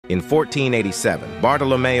In 1487,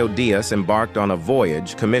 Bartolomeu Dias embarked on a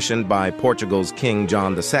voyage commissioned by Portugal's King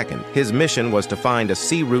John II. His mission was to find a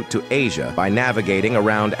sea route to Asia by navigating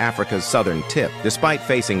around Africa's southern tip. Despite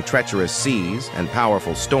facing treacherous seas and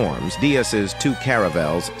powerful storms, Dias's two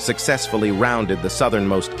caravels successfully rounded the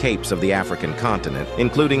southernmost capes of the African continent,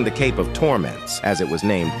 including the Cape of Torments, as it was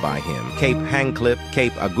named by him, Cape Hanclip,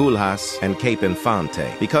 Cape Agulhas, and Cape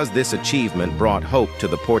Infante. Because this achievement brought hope to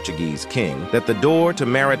the Portuguese king that the door to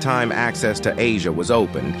maritime access to Asia was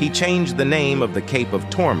opened, he changed the name of the Cape of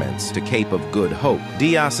Torments to Cape of Good Hope.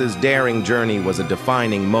 Dias's daring journey was a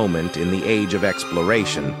defining moment in the age of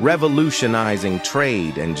exploration, revolutionizing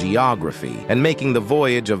trade and geography, and making the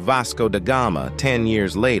voyage of Vasco da Gama 10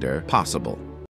 years later possible.